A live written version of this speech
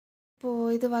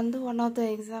இது வந்து one of the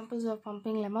examples of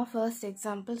pumping lemma, first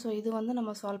example. So இது வந்து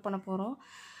நம்ம சால்வ் பண்ண போகிறோம்.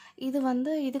 இது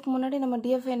வந்து இதுக்கு முன்னாடி நம்ம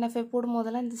டிஎஃப்ஐ என்எஃப்ஐ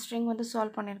போடும்போதெல்லாம் இந்த ஸ்ட்ரிங் வந்து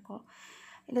சால்வ் பண்ணியிருக்கோம்.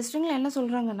 இந்த ஸ்ட்ரிங்கில் என்ன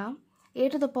சொல்கிறாங்கன்னா a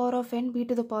to the power of n, b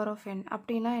to the power of n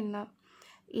அப்படின்னா என்ன,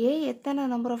 a எத்தனை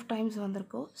நம்பர் ஆஃப் டைம்ஸ்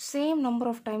வந்திருக்கோ சேம் நம்பர்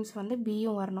ஆஃப் டைம்ஸ் வந்து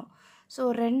பியும் வரணும். ஸோ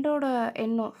ரெண்டோட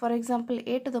எண்ணும், for example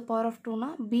a to the power of 2னா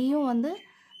பியும் வந்து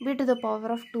b to the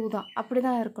power of 2 தான், அப்படி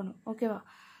தான் இருக்கணும். ஓகேவா?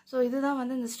 ஸோ இதுதான்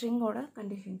வந்து இந்த ஸ்ட்ரிங்கோட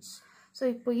கண்டிஷன்ஸ். ஸோ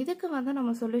இப்போ இதுக்கு வந்து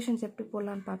நம்ம சொல்யூஷன்ஸ் எப்படி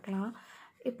போடலான்னு பார்க்கலாம்.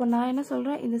 இப்போ நான் என்ன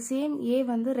சொல்கிறேன், இந்த சேம் ஏ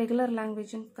வந்து ரெகுலர்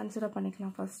லாங்குவேஜ்னு கன்சிடர்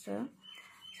பண்ணிக்கலாம் ஃபஸ்ட்டு.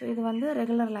 ஸோ இது வந்து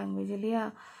ரெகுலர் லாங்குவேஜ் இல்லையா?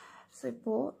 ஸோ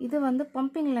இப்போது இது வந்து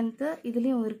பம்பிங் லென்த்து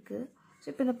இதுலேயும் இருக்குது. ஸோ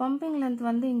இப்போ இந்த பம்பிங் லென்த்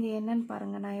வந்து இங்கே என்னன்னு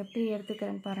பாருங்கள், நான் எப்படி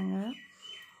எடுத்துக்கிறேன்னு பாருங்கள்.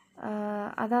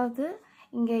 அதாவது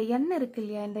இங்கே எண் இருக்குது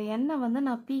இல்லையா, இந்த எண்ணை வந்து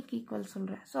நான் பீக்கு ஈக்குவல்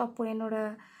சொல்கிறேன். ஸோ அப்போது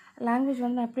என்னோடய லாங்குவேஜ்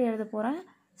வந்து நான் எப்படி எழுத போகிறேன்,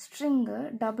 string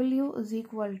w is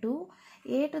equal to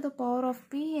a to the power of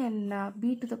p and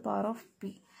b to the power of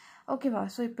p. ஓகேவா?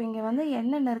 ஸோ இப்போ இங்கே வந்து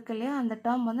என்னென்ன இருக்கு இல்லையா, அந்த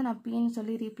டேர்ம் வந்து நான் பின்னு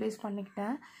சொல்லி ரீப்ளேஸ்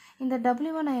பண்ணிக்கிட்டேன். இந்த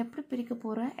டபிள்யூவை நான் எப்படி பிரிக்க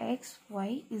போகிறேன், எக்ஸ்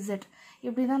ஒய் இசட்,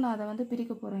 இப்படி தான் நான் அதை வந்து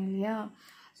பிரிக்க போகிறேன் இல்லையா?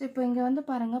 ஸோ இப்போ இங்கே வந்து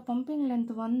பாருங்கள், பம்பிங்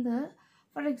லென்த் வந்து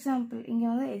ஃபார் எக்ஸாம்பிள் இங்கே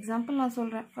வந்து எக்ஸாம்பிள் நான்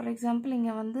சொல்கிறேன். ஃபார் எக்ஸாம்பிள்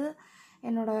இங்கே வந்து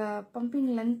என்னோடய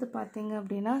பம்பிங் லென்த்து பார்த்தீங்க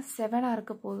அப்படின்னா 7ஆக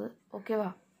இருக்க போகுது. ஓகேவா?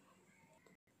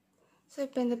 ஸோ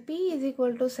இப்போ இந்த p is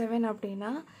equal to 7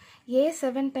 அப்படின்னா a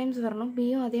 7 டைம்ஸ் வரணும்,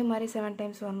 பியும் அதே மாதிரி 7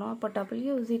 டைம்ஸ் வரணும். அப்போ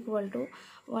w is equal to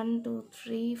 1 2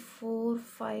 3 4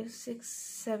 5 6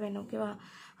 7. ஓகேவா?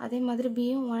 அதே மாதிரி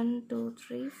பியும் 1 2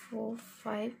 3 4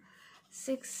 5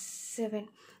 6 7.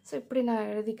 ஸோ இப்படி நான்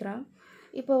எழுதிக்கிறேன்.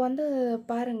 இப்போ வந்து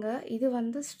பாருங்கள், இது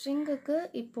வந்து ஸ்ட்ரிங்குக்கு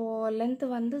இப்போது லென்த்து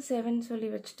வந்து 7 சொல்லி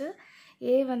வச்சுட்டு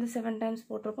ஏ வந்து 7 டைம்ஸ்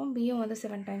போட்டிருப்போம், பியும் வந்து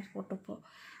 7 டைம்ஸ் போட்டிருப்போம்.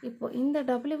 இப்போது இந்த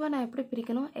டபிள்யூவை நான் எப்படி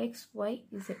பிரிக்கணும், எக்ஸ் ஒய்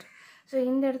இசட். ஸோ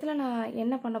இந்த இடத்துல நான்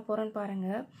என்ன பண்ண போகிறேன்னு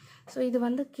பாருங்கள். ஸோ இது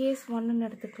வந்து கேஸ் 1ன்னு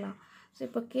எடுத்துக்கலாம். ஸோ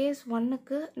இப்போ கேஸ்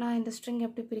 1க்கு நான் இந்த ஸ்ட்ரிங்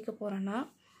எப்படி பிரிக்க போகிறேன்னா,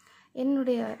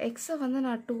 என்னுடைய எக்ஸை வந்து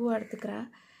நான் 2 எடுத்துக்கிறேன்,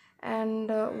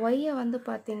 அண்ட் ஒய்யை வந்து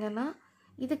பார்த்திங்கன்னா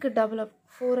இதுக்கு டெவலப்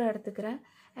 4 எடுத்துக்கிறேன்,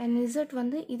 அண்ட் இசட்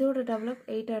வந்து இதோட டெவலப்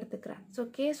 8 எடுத்துக்கிறேன். ஸோ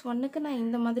கேஸ் 1க்கு நான்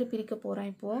இந்த மாதிரி பிரிக்க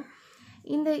போகிறேன்.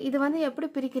 இப்போது இது வந்து எப்படி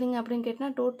பிரிக்கிறீங்க அப்படின்னு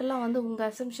கேட்டால் டோட்டலாக வந்து உங்கள்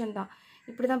அசம்ஷன் தான்,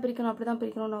 இப்படி தான் பிரிக்கணும் அப்படி தான்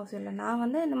பிரிக்கணும்னு அவசியம் இல்லை. நான்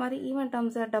வந்து இந்த மாதிரி ஈவன்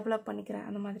டேர்ம்ஸை டெவலப் பண்ணிக்கிறேன்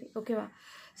அந்த மாதிரி. ஓகேவா?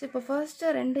 ஸோ இப்போ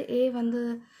ஃபர்ஸ்ட்டு 2 ஏ வந்து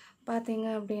பார்த்தீங்க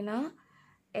அப்படின்னா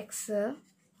எக்ஸு,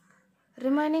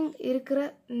 ரிமைனிங் இருக்கிற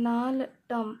 4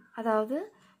 டேர்ம், அதாவது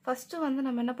ஃபஸ்ட்டு வந்து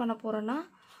நம்ம என்ன பண்ண போகிறோன்னா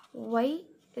Y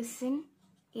is in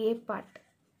A part.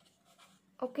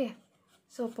 Okay?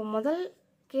 So இப்போ முதல்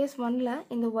கேஸ் 1ல்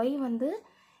இந்த ஒய் வந்து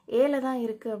ஏல தான்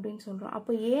இருக்குது அப்படின்னு சொல்கிறோம்.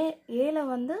 அப்போ ஏல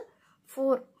வந்து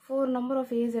 4 நம்பர்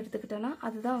ஆஃப் ஏஸ் எடுத்துக்கிட்டேன்னா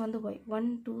அதுதான் வந்து ஒய் 1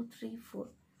 2 3 4.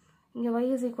 இங்கே Y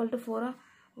is equal to 4.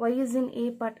 Y is in A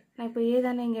part, நான் இப்போ ஏ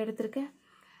தானே இங்கே எடுத்திருக்கேன்.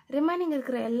 ரிமைனிங்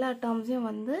இருக்கிற எல்லா டேர்ம்ஸையும்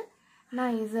வந்து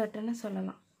நான் இசட்னு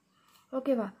சொல்லலாம்.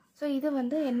 ஓகேவா? ஸோ இது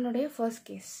வந்து என்னுடைய ஃபர்ஸ்ட்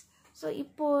கேஸ். ஸோ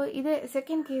இப்போது இது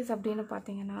செகண்ட் கேஸ் அப்படின்னு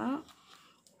பார்த்தீங்கன்னா,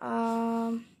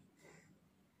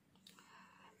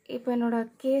 இப்போ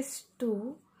என்னோடய கேஸ் 2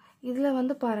 இதில்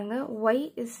வந்து பாருங்கள், Y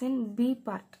is in be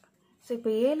part. So இப்போ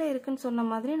ஏல இருக்குன்னு சொன்ன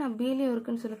மாதிரி நான் பிலேயும்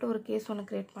இருக்குன்னு சொல்லிட்டு ஒரு கேஸ் ஒன்று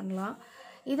க்ரியேட் பண்ணலாம்.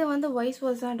 இது வந்து வைஸ்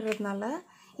வர்சான்றதுனால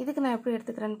இதுக்கு நான் எப்படி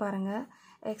எடுத்துக்கிறேன்னு பாருங்கள்.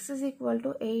 X is equal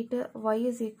to 8, Y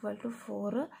is equal to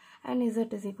 4 and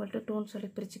Z is equal to 2ன்னு சொல்லி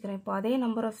பிரிச்சுக்கிறேன். இப்போ அதே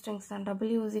நம்பர் ஆஃப் ஸ்ட்ரிங்ஸ் தான்,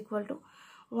 W is equal to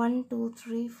 1 2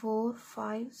 3 4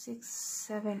 5 6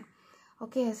 7.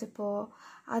 Okay? இப்போது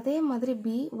அதே மாதிரி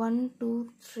பி 1 2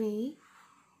 3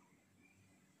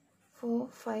 4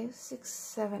 5 6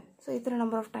 7. ஸோ இத்தனை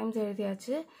நம்பர் ஆஃப் டைம்ஸ்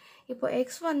எழுதியாச்சு. இப்போ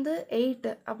எக்ஸ் வந்து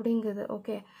 8 அப்படிங்குது.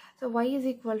 Okay? So Y is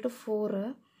equal to 4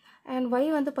 and Y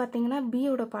வந்து பார்த்திங்கன்னா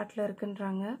பியோட பார்ட்டில்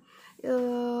இருக்குன்றாங்க.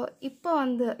 இப்போ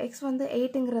வந்து எக்ஸ் வந்து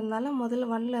 8ங்கிறதுனால முதல்ல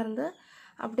 1லேருந்து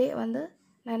அப்படியே வந்து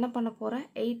நான் என்ன பண்ண போகிறேன்,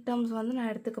 8 டேர்ம்ஸ் வந்து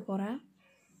நான் எடுத்துக்க போகிறேன்.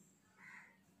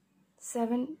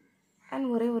 7 அண்ட்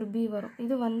ஒரே ஒரு பி வரும்.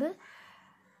 இது வந்து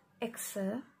எக்ஸு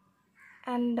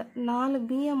அண்ட் 4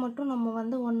 பியை மட்டும் நம்ம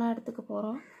வந்து ஒன்றா எடுத்துக்க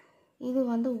போகிறோம். இது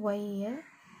வந்து ஒய்யை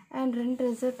அண்ட் 2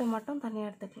 ரிசல்ட்டை மட்டும் தனியாக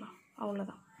எடுத்துக்கலாம்.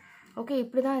 அவ்வளோதான். ஓகே?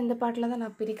 இப்படி தான் இந்த பார்ட்டில் தான்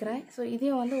நான் பிரிக்கிறேன். ஸோ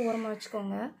இதையும் வந்து ஓரமாக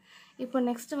வச்சுக்கோங்க. இப்போ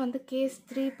நெக்ஸ்ட்டு வந்து கேஸ்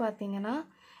 3 பார்த்தீங்கன்னா,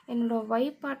 என்னோடய ஒய்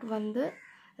பார்ட் வந்து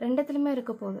ரெண்டுத்துலேயுமே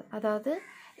இருக்க போகுது. அதாவது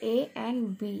ஏ அண்ட்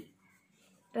பி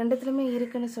ரெண்டுத்துலேயுமே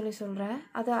இருக்குன்னு சொல்கிறேன்.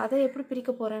 அதை எப்படி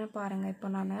பிரிக்க போகிறேன்னு பாருங்கள். இப்போ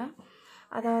நான்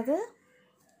அதாவது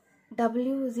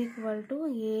w is equal to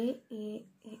a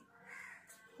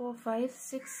 4 5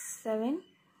 6 7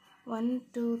 1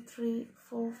 2 3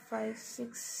 4 5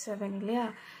 6 7 இல்லையா?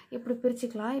 இப்படி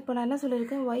பிரிச்சுக்கலாம். இப்போ நான் என்ன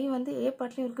சொல்லியிருக்கேன், y வந்து a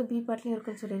பார்ட்லேயும் இருக்குது பி பார்ட்லேயும்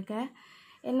இருக்குன்னு சொல்லியிருக்கேன்.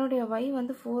 என்னுடைய y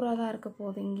வந்து 4ஆக தான் இருக்க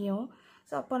போகுது இங்கேயும்.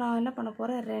 ஸோ அப்போ நான் என்ன பண்ண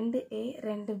போகிறேன் 2a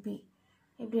 2b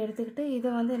இப்படி எடுத்துக்கிட்டு இதை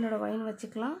வந்து என்னோடய yன்னு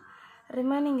வச்சுக்கலாம்.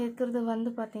 ரிமைனிங் இருக்கிறது வந்து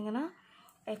பார்த்திங்கன்னா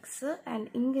எக்ஸு அண்ட்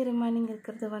இங்கே ரிமைனிங்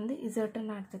இருக்கிறது வந்து இசட்டுன்னு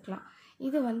நான் எடுத்துக்கலாம்.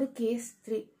 இது வந்து கேஸ்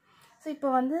 3. ஸோ இப்போ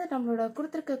வந்து நம்மளோட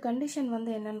கொடுத்துருக்க கண்டிஷன்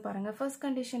வந்து என்னென்னு பாருங்கள். ஃபர்ஸ்ட்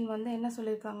கண்டிஷன் வந்து என்ன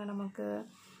சொல்லியிருக்காங்க நமக்கு,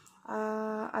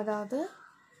 அதாவது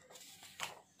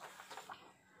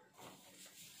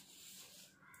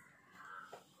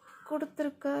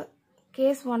கொடுத்துருக்க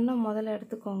கேஸ் 1 முதல்ல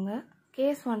எடுத்துக்கோங்க.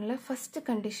 கேஸ் 1ல் ஃபஸ்ட்டு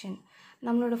கண்டிஷன்,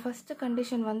 நம்மளோட ஃபஸ்ட்டு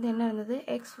கண்டிஷன் வந்து என்ன இருந்தது,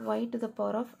 X Y to the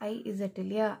power of I Z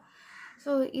இல்லையா.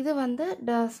 ஸோ இது வந்து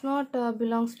டஸ் நாட்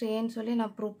பிலாங்ஸ் டு ஏன்னு சொல்லி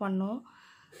நான் ப்ரூவ் பண்ணோம்.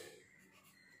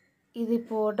 இது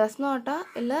இப்போது டஸ் நாட்டா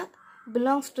இல்லை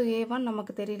பிலாங்ஸ் டு ஏவான்னு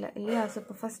நமக்கு தெரியல இல்லையா. ஸோ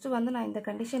இப்போ ஃபஸ்ட்டு வந்து நான் இந்த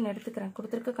கண்டிஷன் எடுத்துக்கிறேன்,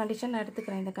 கொடுத்துருக்க கண்டிஷன் நான்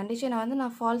எடுத்துக்கிறேன். இந்த கண்டிஷனை வந்து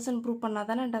நான் ஃபால்ஸ்ன்னு ப்ரூவ் பண்ணால்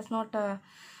தானே does not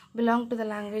belong to the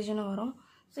லாங்குவேஜ்னு வரும்.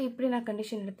 ஸோ இப்படி நான்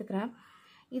கண்டிஷன் எடுத்துக்கிறேன்.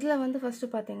 இதில் வந்து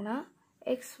ஃபஸ்ட்டு பார்த்தீங்கன்னா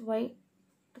X Y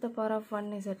to the power of 1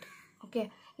 Z. Okay,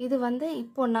 இது வந்து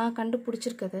இப்போ நான்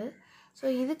கண்டுபிடிச்சிருக்குது. ஸோ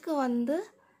இதுக்கு வந்து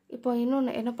இப்போ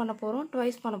இன்னொன்று என்ன பண்ண போகிறோம்,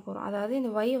 ட்வைஸ் பண்ண போகிறோம். அதாவது இந்த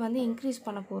ஒய்யை வந்து இன்க்ரீஸ்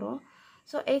பண்ண போகிறோம்.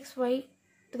 So X Y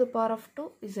to the power of 2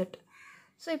 Z.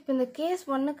 So இப்போ இந்த கேஸ்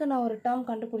 1க்கு நான் ஒரு டேர்ம்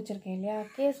கண்டுபிடிச்சிருக்கேன் இல்லையா.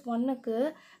 கேஸ் 1க்கு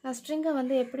நான் ஸ்ட்ரிங்கை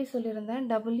வந்து எப்படி சொல்லியிருந்தேன்,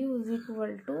 w is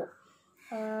equal to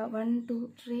 1 2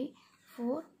 3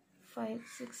 4 5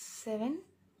 6 7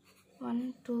 1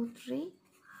 2 3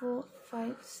 4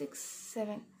 5 6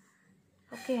 7.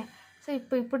 Okay, so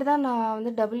இப்போ இப்படி தான் நான்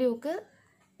வந்து டபிள்யூக்கு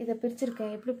இதை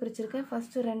பிரிச்சிருக்கேன். எப்படி பிரிச்சிருக்கேன்,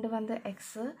 ஃபஸ்ட்டு 2 வந்து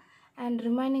எக்ஸு அண்ட்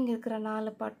ரிமைனிங் இருக்கிற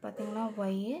 4 பார்ட் பார்த்திங்கன்னா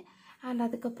ஒய்யு அண்ட்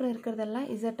அதுக்கப்புறம் இருக்கிறதெல்லாம்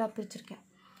இசட்டாக பிரிச்சிருக்கேன்.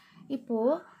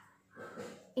 இப்போது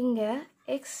இங்கே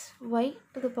X Y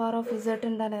to the power of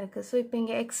இசட்டுன்னு தானே இருக்குது. ஸோ இப்போ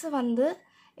இங்கே எக்ஸு வந்து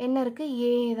என்ன இருக்குது,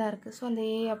 ஏ தான் இருக்குது. ஸோ அந்த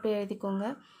ஏ அப்படியே எழுதிக்கோங்க.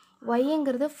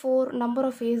 ஒய்ங்கிறது 4 நம்பர்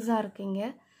ஆஃப் ஏஸ் தான் இருக்குங்க.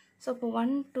 ஸோ இப்போ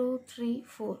 1 2 3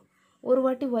 4 ஒரு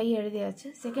வாட்டி ஒய் எழுதியாச்சு.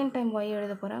 செகண்ட் டைம் ஒய்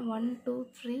எழுத போகிறேன். 1 2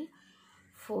 3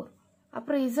 4.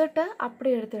 அப்புறம் இசட்டை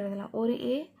அப்படியே எடுத்து எழுதலாம். ஒரு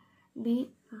ஏ B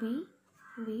B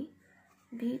B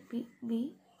B B B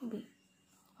B.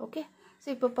 Okay, so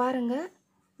இப்போ பாருங்கள்,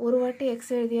 ஒரு வாட்டி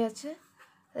எக்ஸ் எழுதியாச்சு,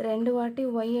 2 வாட்டி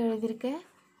ஒய் எழுதியிருக்கேன்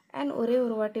அண்ட் ஒரே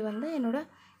ஒரு வாட்டி வந்து என்னோடய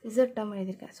இசட் டேர்ம்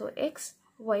எழுதியிருக்கேன். So X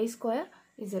Y square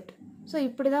Z. So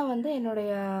இப்படி தான் வந்து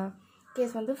என்னுடைய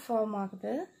கேஸ் வந்து ஃபார்ம்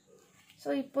ஆகுது.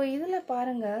 ஸோ இப்போ இதில்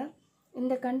பாருங்கள்,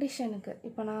 இந்த கண்டிஷனுக்கு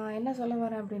இப்போ நான் என்ன சொல்ல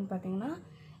வரேன் அப்படின்னு பார்த்தீங்கன்னா,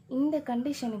 இந்த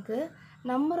கண்டிஷனுக்கு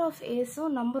நம்பர் ஆஃப்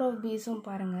ஏஸும் நம்பர் ஆஃப் பிஸும்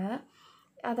பாருங்கள்.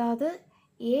 அதாவது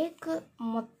ஏக்கு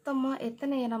மொத்தமாக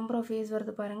எத்தனை நம்பர் ஆஃப் ஏஸ்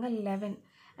வருது பாருங்கள், 11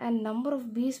 அண்ட் நம்பர் ஆஃப்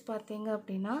பிஸ் பார்த்தீங்க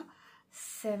அப்படின்னா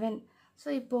 7. ஸோ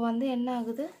இப்போ வந்து என்ன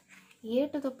ஆகுது, A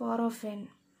to the power of n,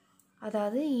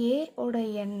 அதாவது ஏவோட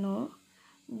எண்ணும்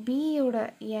பியோட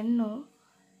எண்ணும்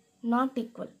நாட்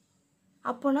ஈக்குவல்.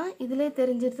 அப்போனா இதிலே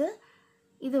தெரிஞ்சிருது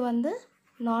இது வந்து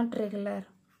நாட் ரெகுலர்.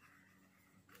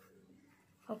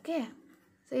 ஓகே,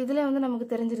 ஸோ இதில் வந்து நமக்கு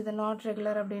தெரிஞ்சிருது நாட்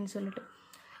ரெகுலர் அப்படின்னு சொல்லிட்டு.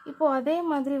 இப்போது அதே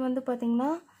மாதிரி வந்து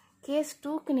பார்த்திங்கன்னா கேஸ்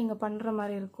 2க்கு நீங்கள் பண்ணுற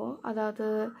மாதிரி இருக்கும். அதாவது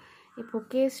இப்போது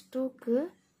கேஸ் 2க்கு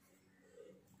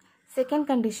செகண்ட்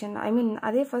கண்டிஷன், ஐ மீன்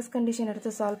அதே ஃபர்ஸ்ட் கண்டிஷன்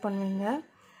எடுத்து சால்வ் பண்ணுவீங்க.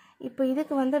 இப்போ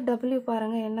இதுக்கு வந்து டபிள்யூ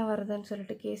பாருங்கள் என்ன வருதுன்னு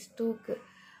சொல்லிட்டு. கேஸ்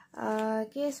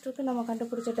 2க்கு நம்ம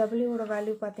கண்டுபிடிச்ச டபிள்யூவோட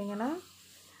வேல்யூ பார்த்தீங்கன்னா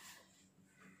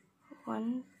 1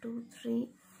 2 3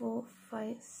 4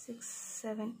 5 6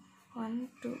 7 1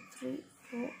 2 3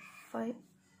 4 5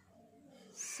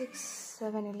 6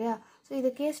 7 இல்லையா. ஸோ இது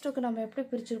கேஸ் 2க்கு நம்ம எப்படி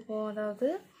பிரிச்சிருப்போம், அதாவது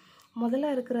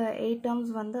முதல்ல இருக்கிற 8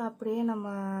 டேர்ம்ஸ் வந்து அப்படியே நம்ம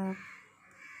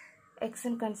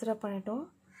எக்ஸ்ன்னு கன்சிடர் பண்ணிட்டோம்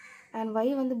அண்ட்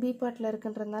ஒய் வந்து பி பார்ட்டில்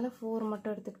இருக்குன்றதுனால 4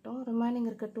 மட்டும் எடுத்துக்கிட்டோம். ரிமைனிங்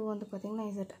இருக்க 2 வந்து பார்த்திங்கன்னா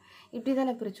இசட். இப்படி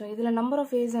தானே பிரித்தோம். இதில் நம்பர்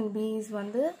ஆஃப் ஏஸ் அண்ட் பிஸ்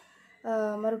வந்து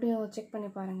மறுபடியும் செக்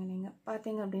பண்ணி பாருங்கள். நீங்கள்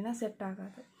பார்த்தீங்க அப்படின்னா செட்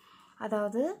ஆகாது.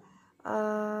 அதாவது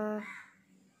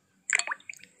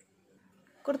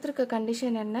கொடுத்துருக்க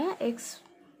கண்டிஷன் என்ன, X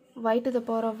Y to the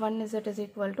power of 1 Z is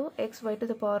equal to X Y to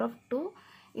the power of 2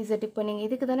 Z. இப்போ நீங்கள்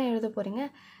இதுக்கு தானே எழுத போகிறீங்க.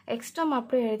 எக்ஸ் டேர்ம்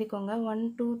அப்படியே எழுதிக்கோங்க. 1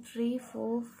 2 3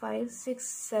 4 5 6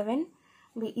 7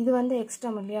 பி, இது வந்து எக்ஸ்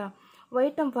டேர்ம் இல்லையா.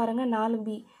 ஒய் டேர்ம் பாருங்கள் 4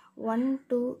 பி, 1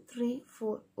 2 3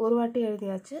 4 ஒரு வாட்டி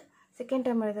எழுதியாச்சு. செகண்ட்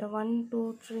டைம் எழுதுகிறேன் 1 2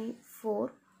 3 4.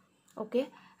 ஓகே,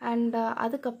 அண்ட்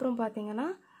அதுக்கப்புறம் பார்த்தீங்கன்னா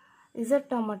இசட்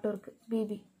டேர்ம் மட்டும் இருக்குது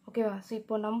பிபி. ஓகேவா. ஸோ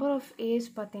இப்போ நம்பர் ஆஃப் ஏஸ்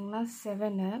பார்த்தீங்கன்னா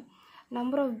 7,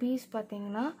 நம்பர் ஆஃப் பிஸ்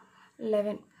பார்த்தீங்கன்னா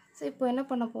 11. ஸோ இப்போ என்ன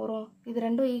பண்ண போகிறோம், இது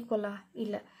ரெண்டும் ஈக்குவலா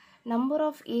இல்லை. நம்பர்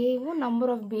ஆஃப் ஏவும்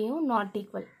நம்பர் ஆஃப் பியும் நாட்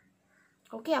ஈக்குவல்.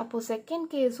 ஓகே, அப்போது செகண்ட்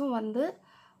கேஸும் வந்து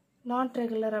நாட்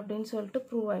ரெகுலர் அப்படின்னு சொல்லிட்டு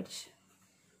ப்ரூவ் ஆயிடுச்சு.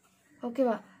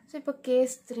 ஓகேவா. ஸோ இப்போ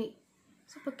கேஸ் 3.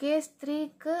 ஸோ இப்போ கேஸ்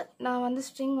 3க்கு நான் வந்து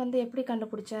ஸ்ட்ரிங் வந்து எப்படி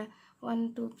கண்டுபிடிச்சேன், 1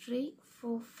 2 3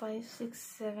 4 5 6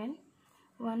 7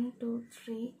 1 2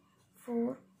 3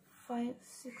 4 5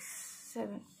 6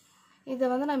 7. இதை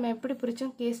வந்து நம்ம எப்படி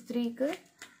பிரித்தோம்? கேஸ் 3க்கு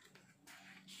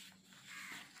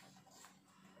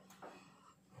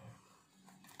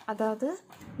அதாவது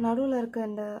நடுவில் இருக்க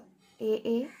இந்த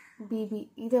ஏஏ பிபி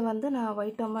இதை வந்து நான்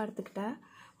ஒய் டேர்மாக எடுத்துக்கிட்டேன்.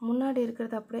 முன்னாடி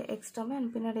இருக்கிறது அப்படியே எக்ஸ் டேர்ம்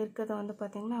அண்ட் பின்னாடி இருக்கிறத வந்து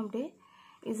பார்த்திங்கன்னா அப்படியே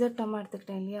இசட் டேர்மாக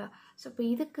எடுத்துக்கிட்டேன் இல்லையா? ஸோ இப்போ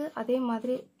இதுக்கு அதே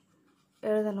மாதிரி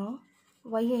எழுதணும்.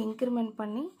 ஒய்யை இன்க்ரிமெண்ட்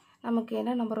பண்ணி நமக்கு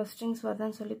என்ன நம்பர் ஆஃப் ஸ்ட்ரிங்ஸ்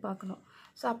வருதுன்னு சொல்லி பார்க்கணும்.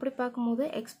 ஸோ அப்படி பார்க்கும்போது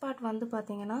எக்ஸ் பார்ட் வந்து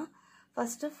பார்த்திங்கன்னா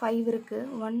ஃபஸ்ட்டு 5 இருக்குது.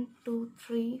 1 2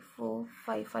 3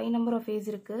 4 5 நம்பர் ஆஃப் ஏஸ்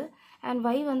இருக்குது. அண்ட்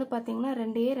ஒய் வந்து பார்த்திங்கன்னா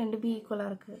 2A 2B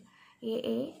ஈக்குவலாக இருக்குது.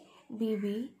 ஏஏ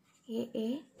பிபி ஏஏ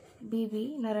பிபி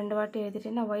நான் 2 வாட்டி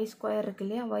எழுதிட்டேன். நான் ஒய் ஸ்கொயர் இருக்கு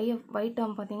இல்லையா? ஒய்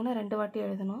டேர்ம் பார்த்திங்கன்னா 2 வாட்டி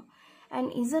எழுதணும்.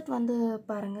 அண்ட் இசட் வந்து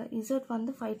பாருங்கள், இசட்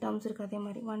வந்து 5 டேர்ம்ஸ் இருக்குது. அதே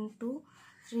மாதிரி 1 2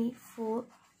 3 4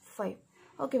 5.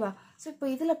 ஓகேவா? ஸோ இப்போ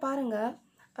இதில் பாருங்கள்,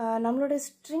 நம்மளுடைய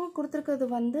ஸ்ட்ரிங் கொடுத்துருக்கிறது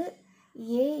வந்து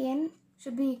AN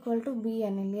should be equal to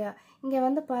bn இல்லையா? இங்கே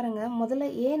வந்து பாருங்கள், முதல்ல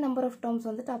ஏ நம்பர் ஆஃப் டேர்ம்ஸ்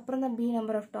வந்துட்டு அப்புறம் தான் பி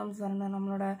நம்பர் ஆஃப் டேர்ம்ஸ் வரணும்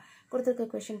நம்மளோட கொடுத்துருக்க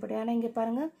கொஷின் படி. ஆனால் இங்கே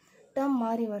பாருங்கள் டேர்ம்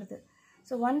மாறி வருது.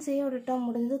 ஸோ ஒன்ஸ் ஏயோட டேர்ம்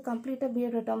முடிஞ்சது, கம்ப்ளீட்டாக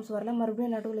பியோட டேர்ம்ஸ் வரல,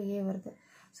 மறுபடியும் நடுவில் ஏ வருது.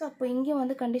 ஸோ அப்போ இங்கேயும்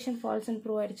வந்து கண்டிஷன் ஃபால்ஸ்ன்னு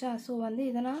ப்ரூவ் ஆகிடுச்சா? ஸோ வந்து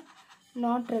இதை நான்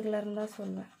நாட் ரெகுலர்னு தான்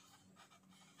சொல்வேன்.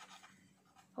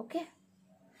 ஓகே,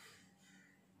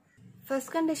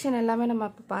 ஃபர்ஸ்ட் கண்டிஷன் எல்லாமே நம்ம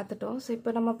இப்போ பார்த்துட்டோம். ஸோ இப்போ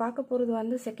நம்ம பார்க்க போகிறது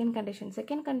வந்து செகண்ட் கண்டிஷன்.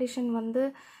 செகண்ட் கண்டிஷன் வந்து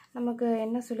நமக்கு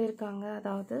என்ன சொல்லியிருக்காங்க,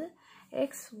 அதாவது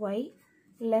எக்ஸ் ஒய்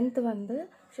லென்த் வந்து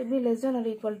should be less than R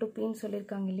equal to பின்னு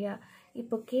சொல்லியிருக்காங்க இல்லையா?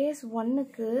 இப்போ கேஸ்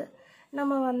 1க்கு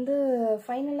நம்ம வந்து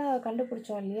ஃபைனலாக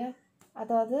கண்டுபிடிச்சோம் இல்லையா?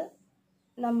 அதாவது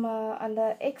நம்ம அந்த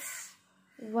X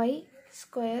Y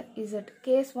square Z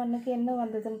case 1க்கு என்ன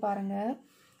வந்ததுன்னு பாருங்கள்,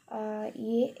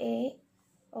 ஏஏ.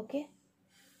 ஓகே,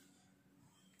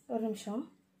 ஒரு நிமிஷம்.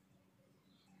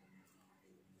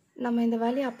 நம்ம இந்த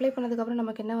வேல்யூ அப்ளை பண்ணதுக்கப்புறம்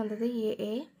நமக்கு என்ன வந்தது?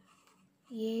 ஏஏ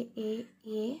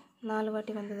ஏஏஏ 4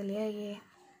 வாட்டி வந்தது இல்லையா?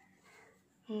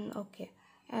 ஏ okay.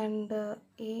 And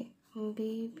A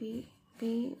B B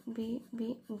B B B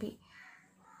B.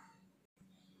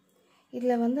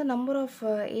 இதில் வந்து நம்பர் ஆஃப்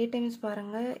ஏ டைம்ஸ்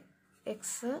பாருங்கள்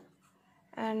எக்ஸு.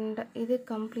 அண்ட் இது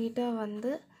கம்ப்ளீட்டாக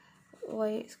வந்து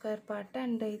ஒய் ஸ்கொயர் பார்ட்டு.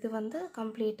 அண்ட் இது வந்து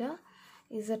கம்ப்ளீட்டாக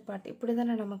இசட் பார்ட். இப்படி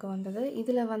தானே நமக்கு வந்தது.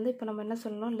 இதில் வந்து இப்போ நம்ம என்ன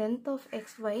சொல்லணும், length of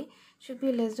X why should be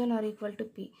less than R equal to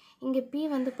be. இங்கே பி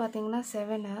வந்து பார்த்திங்கன்னா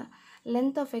 7.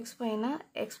 Length of X ஒய்னா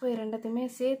X Y ரெண்டுத்தையுமே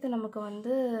சேர்த்து நமக்கு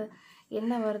வந்து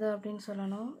என்ன வருது அப்படின்னு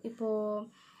சொல்லணும். இப்போது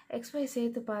எக்ஸ் ஒய்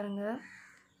சேர்த்து பாருங்கள்,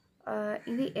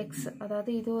 இது எக்ஸ்,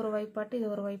 அதாவது இது ஒரு ஒய் பார்ட்டு, இது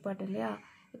ஒரு ஒய் பார்ட்டு இல்லையா?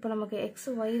 இப்போ நமக்கு எக்ஸ்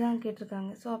ஒய் தான்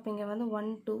கேட்டிருக்காங்க. ஸோ அப்போ இங்கே வந்து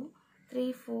 1 2 3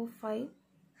 4 5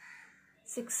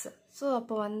 6. ஸோ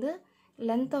அப்போ வந்து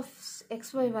லென்த் ஆஃப்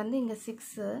xy வந்து இங்கே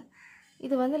 6,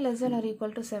 இது வந்து less than R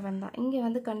equal to 7 தான். இங்கே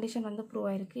வந்து கண்டிஷன் வந்து ப்ரூவ்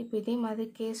ஆகிருக்கு. இப்போ இதே மாதிரி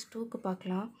கேஸ் 2க்கு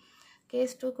பார்க்கலாம்.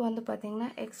 கேஸ் 2க்கு வந்து பார்த்திங்கன்னா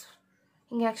எக்ஸ்,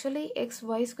 இங்கே ஆக்சுவலி எக்ஸ்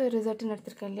ஒய் ஸ்கொயர் ரிசல்ட்னு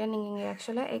எடுத்திருக்கேன் இல்லையா? நீங்கள் இங்கே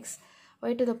ஆக்சுவலாக X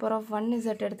Y to the power of 1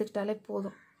 Z எடுத்துக்கிட்டாலே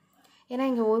போதும். ஏன்னா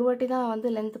இங்கே ஒரு வாட்டி தான் வந்து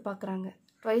லென்த்து பார்க்குறாங்க,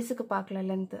 ட்வைஸுக்கு பார்க்கல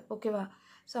லென்த்து. ஓகேவா?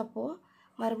 ஸோ அப்போது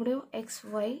மறுபடியும் X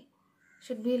why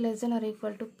should be less than R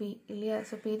equal to be இல்லையா?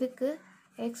 ஸோ இப்போ இதுக்கு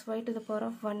X Y to the power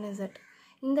of 1 Z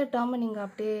இந்த டேர்மை நீங்கள்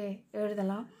அப்படியே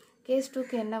எழுதலாம். கேஸ்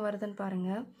 2க்கு என்ன வருதுன்னு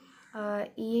பாருங்கள்,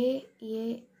 ஏ ஏ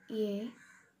ஏ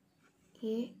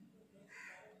ஏ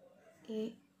ஏ.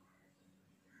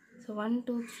 ஸோ 1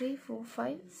 2 3 4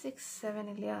 5 6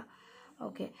 7 இல்லையா?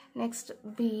 Okay, next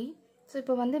B. ஸோ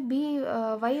இப்போ வந்து பி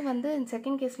ஒய் வந்து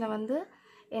செகண்ட் கேஸில் வந்து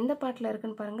எந்த பார்ட்டில்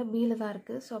இருக்குதுன்னு பாருங்கள், பியில் தான்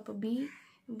இருக்குது. ஸோ அப்போ பி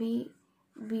பி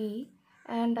பி.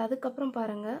 அண்ட் அதுக்கப்புறம்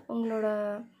பாருங்கள் உங்களோட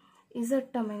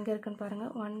இசட் டேர்ம் எங்கே இருக்குன்னு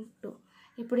பாருங்கள், 1 2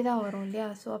 இப்படி தான் வரும் இல்லையா?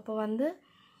 ஸோ அப்போ வந்து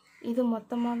இது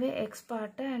மொத்தமாகவே எக்ஸ்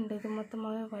பார்ட்டு அண்ட் இது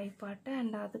மொத்தமாகவே ஒய் பார்ட்டு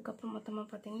அண்ட் அதுக்கப்புறம் மொத்தமாக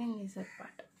பார்த்திங்கன்னா இங்கே இசட்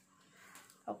பார்ட்டு.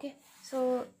 ஓகே, ஸோ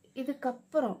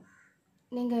இதுக்கப்புறம்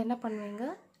நீங்கள் என்ன பண்ணுவீங்க,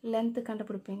 லென்த்து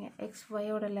கண்டுபிடிப்பீங்க. எக்ஸ்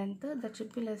ஒய்யோட length that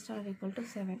should be less than R equal to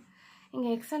 7. இங்கே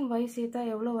எக்ஸ் அண்ட் ஒய் சேர்த்தா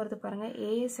எவ்வளோ வருது பாருங்கள்,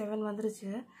 ஏ 7 வந்துருச்சு.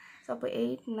 ஸோ அப்போ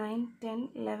 8 9 10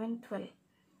 11 12.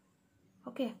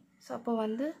 ஓகே, ஸோ அப்போ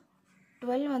வந்து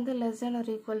 12 வந்து less than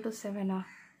R equal to 7ஆ?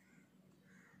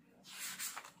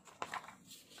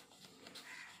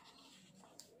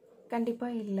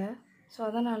 கண்டிப்பாக இல்லை. ஸோ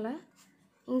அதனால்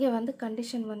இங்கே வந்து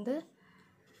கண்டிஷன் வந்து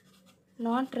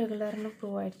நாட் ரெகுலர்னு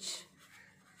ப்ரூவ் ஆயிடுச்சு.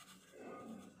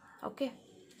 ஓகே,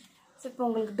 ஸோ இப்போ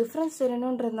உங்களுக்கு டிஃப்ரென்ஸ்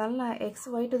தெரியணுன்றதுனால நான் X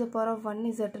Y to the power of 1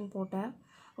 இசட்னு போட்டேன்.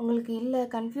 உங்களுக்கு இல்லை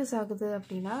கன்ஃபியூஸ் ஆகுது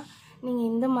அப்படின்னா நீங்கள்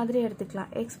இந்த மாதிரி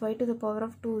எடுத்துக்கலாம், X Y to the power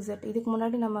of 2 Z. இதுக்கு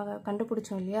முன்னாடி நம்ம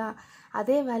கண்டுபிடிச்சோம் இல்லையா,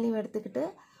 அதே வேல்யூ எடுத்துக்கிட்டு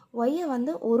ஒய்யை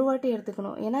வந்து ஒரு வாட்டி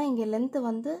எடுத்துக்கணும். ஏன்னா இங்கே லென்த்து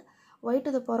வந்து Y to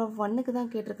the power of 1க்கு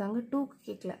தான் கேட்டிருக்காங்க, 2க்கு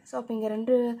கேட்கல. ஸோ அப்போ இங்கே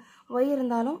 2 ஒய்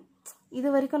இருந்தாலும் இது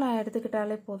வரைக்கும் நான்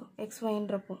எடுத்துக்கிட்டாலே போதும் எக்ஸ்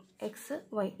ஒய்ன்றப்போ எக்ஸு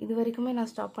ஒய் இது வரைக்குமே நான்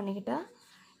ஸ்டாப் பண்ணிக்கிட்டால்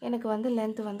எனக்கு வந்து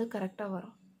லென்த் வந்து கரெக்டாக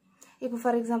வரும். இப்போ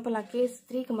ஃபார் எக்ஸாம்பிள் நான் கேஸ்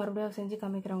 3க்கு மறுபடியும் செஞ்சு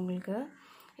காமிக்கிறேன் உங்களுக்கு.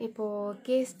 இப்போது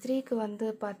கேஸ் 3க்கு வந்து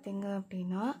பார்த்தீங்க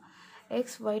அப்படின்னா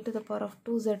X Y to the power of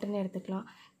 2zன்னு எடுத்துக்கலாம்.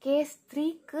 கேஸ்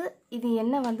 3க்கு இது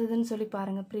என்ன வந்ததுன்னு சொல்லி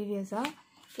பாருங்கள். ப்ரீவியஸாக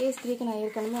கேஸ் 3க்கு நான்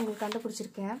ஏற்கனவே உங்களுக்கு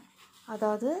கண்டுபிடிச்சிருக்கேன்.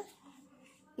 அதாவது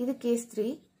இது case 3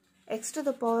 X to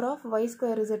the power of Y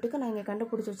square இசட்டுக்கு நான் இங்கே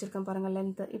கண்டுபிடிச்சி வச்சுருக்கேன் பாருங்கள்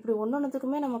லென்த்து. இப்படி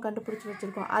ஒன்றுத்துக்குமே நம்ம கண்டுபிடிச்சி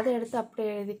வச்சுருக்கோம். அதை எடுத்து அப்படியே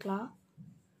எழுதிக்கலாம்.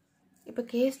 இப்போ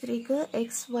case 3க்கு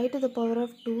X Y to the power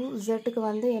of 2zக்கு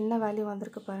வந்து என்ன வேல்யூ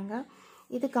வந்திருக்கு பாருங்கள்.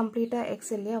 இது கம்ப்ளீட்டாக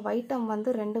எக்ஸ் இல்லையா, ஒய் டேர்ம்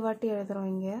வந்து 2 வாட்டி எழுதுகிறோம்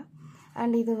இங்கே.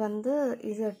 அண்ட் இது வந்து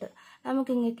இசட்டு.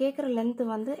 நமக்கு இங்கே கேட்குற லென்த்து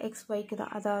வந்து எக்ஸ் ஒய்க்கு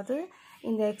தான். அதாவது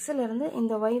இந்த எக்ஸிலேருந்து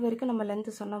இந்த ஒய் வரைக்கும் நம்ம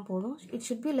லென்த்து சொன்னால் போதும். It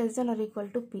should be less than R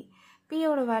equal to be.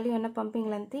 பியோட வேல்யூ என்ன, பம்பிங்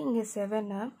லென்த்து இங்கே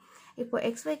 7. இப்போ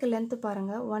எக்ஸ் ஒய்க்கு லென்த்து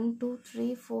பாருங்கள் 1 2 3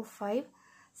 4 5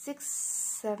 6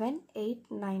 7 8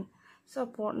 9. ஸோ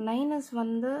அப்போது 9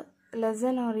 வந்து less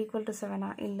than R equal to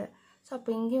 7 இல்லை. ஸோ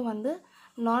அப்போ இங்கேயும் வந்து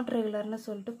நாட் ரெகுலர்னு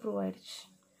சொல்லிட்டு ப்ரூவ் ஆயிடுச்சு.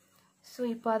 ஸோ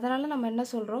இப்போ அதனால் நம்ம என்ன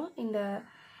சொல்கிறோம், இந்த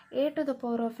a to the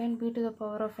power of n b to the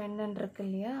power of n இருக்கு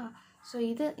இல்லையா. ஸோ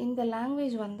இந்த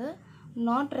லாங்குவேஜ் வந்து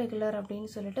நாட் ரெகுலர் அப்படின்னு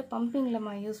சொல்லிட்டு பம்பிங்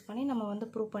லெம்மா யூஸ் பண்ணி நம்ம வந்து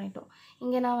ப்ரூவ் பண்ணிட்டோம்.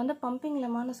 இங்கே நான் வந்து பம்பிங்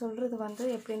லெம்மான்னு சொல்கிறது வந்து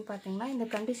எப்படின்னு பார்த்தீங்கன்னா இந்த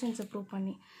கண்டிஷன்ஸை ப்ரூவ்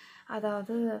பண்ணி,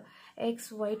 அதாவது X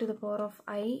Y to the power of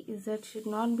I Z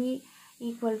should not be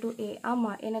equal to ஏ.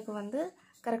 ஆமாம், எனக்கு வந்து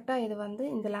கரெக்டாக இது வந்து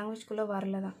இந்த லாங்குவேஜ்குள்ளே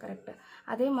வரல தான் கரெக்டு.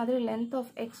 அதே மாதிரி லென்த்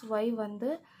ஆஃப் எக்ஸ் ஒய்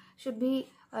வந்து should be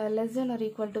less than R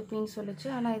equal to பின்னு சொல்லிச்சு.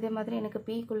 ஆனால் இதே மாதிரி எனக்கு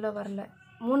பிக்குள்ளே வரல.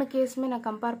 3 கேஸுமே நான்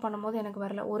கம்பேர் பண்ணும்போது எனக்கு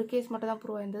வரல. ஒரு கேஸ் மட்டும் தான்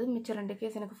ப்ரூவ் ஆயிருந்தது, மிச்சம் 2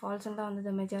 கேஸ் எனக்கு ஃபால்ஸ்ன்னு தான்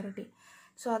வந்தது மெஜாரிட்டி.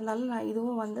 ஸோ அதனால நான்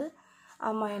இதுவும் வந்து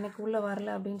ஆமாம் எனக்கு உள்ளே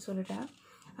வரல அப்படின்னு சொல்லிட்டேன்.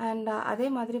 அண்ட் அதே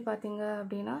மாதிரி பார்த்தீங்க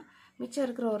அப்படின்னா மிச்சம்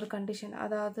இருக்கிற ஒரு கண்டிஷன்,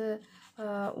 அதாவது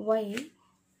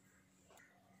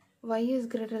Y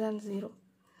is greater than 0.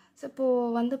 So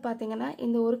இப்போது வந்து பார்த்திங்கன்னா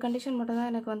இந்த ஒரு கண்டிஷன் மட்டும்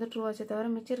தான் எனக்கு வந்து ட்ரூ ஆச்சு, தவிர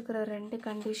மிச்சம் இருக்கிற 2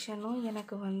 கண்டிஷனும்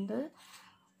எனக்கு வந்து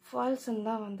ஃபால்ஸ்ன்னு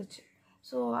தான் வந்துச்சு.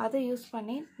 ஸோ அதை யூஸ்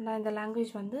பண்ணி நான் இந்த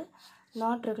லாங்குவேஜ் வந்து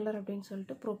நாட் ரெகுலர் அப்படின்னு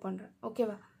சொல்லிட்டு ப்ரூவ் பண்ணுறேன்.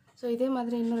 ஓகேவா? ஸோ இதே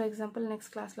மாதிரி இன்னொரு எக்ஸாம்பிள்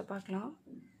நெக்ஸ்ட் கிளாஸில் பார்க்கலாம்.